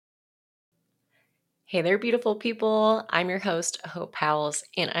Hey there, beautiful people. I'm your host, Hope Powells,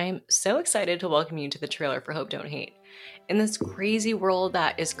 and I'm so excited to welcome you to the trailer for Hope Don't Hate. In this crazy world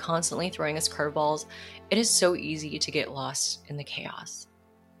that is constantly throwing us curveballs, it is so easy to get lost in the chaos.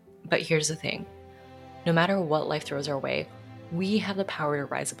 But here's the thing. No matter what life throws our way, we have the power to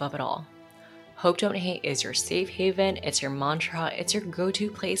rise above it all. Hope Don't Hate is your safe haven, it's your mantra, it's your go-to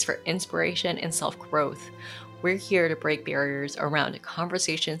place for inspiration and self-growth. We're here to break barriers around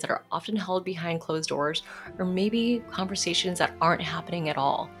conversations that are often held behind closed doors, or maybe conversations that aren't happening at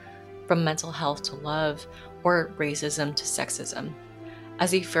all, from mental health to love, or racism to sexism.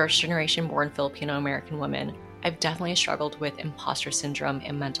 As a first-generation born Filipino-American woman, I've definitely struggled with imposter syndrome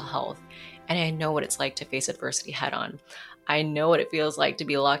and mental health, and I know what it's like to face adversity head-on. I know what it feels like to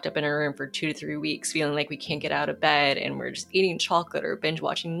be locked up in a room for 2 to 3 weeks, feeling like we can't get out of bed and we're just eating chocolate or binge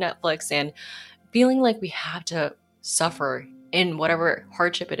watching Netflix and feeling like we have to suffer in whatever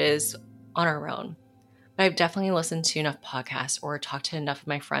hardship it is on our own. But I've definitely listened to enough podcasts or talked to enough of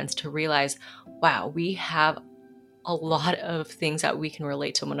my friends to realize, wow, we have a lot of things that we can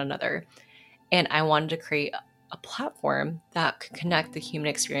relate to one another. And I wanted to create a platform that could connect the human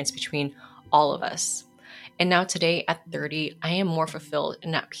experience between all of us. And now today at 30, I am more fulfilled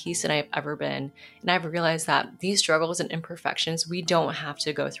and at peace than I've ever been. And I've realized that these struggles and imperfections we don't have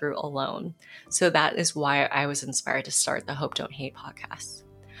to go through alone. So that is why I was inspired to start the Hope Don't Hate podcast.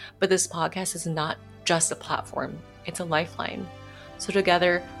 But this podcast is not just a platform, it's a lifeline. So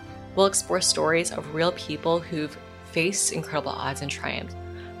together, we'll explore stories of real people who've faced incredible odds and triumphs,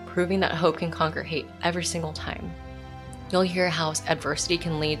 proving that hope can conquer hate every single time. You'll hear how adversity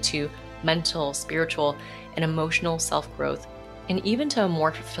can lead to mental, spiritual, and emotional self-growth, and even to a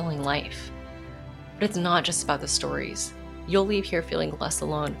more fulfilling life. But it's not just about the stories. You'll leave here feeling less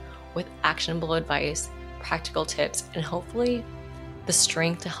alone with actionable advice, practical tips, and hopefully the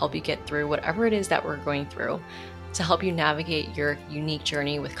strength to help you get through whatever it is that we're going through, to help you navigate your unique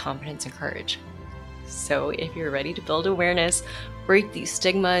journey with confidence and courage. So if you're ready to build awareness, break these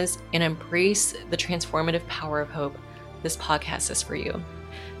stigmas, and embrace the transformative power of hope, this podcast is for you.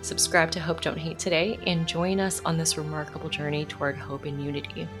 Subscribe to Hope Don't Hate today and join us on this remarkable journey toward hope and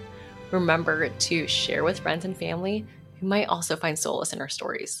unity. Remember to share with friends and family who might also find solace in our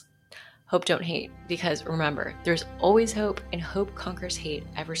stories. Hope Don't Hate, because remember, there's always hope, and hope conquers hate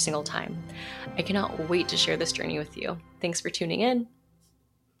every single time. I cannot wait to share this journey with you. Thanks for tuning in.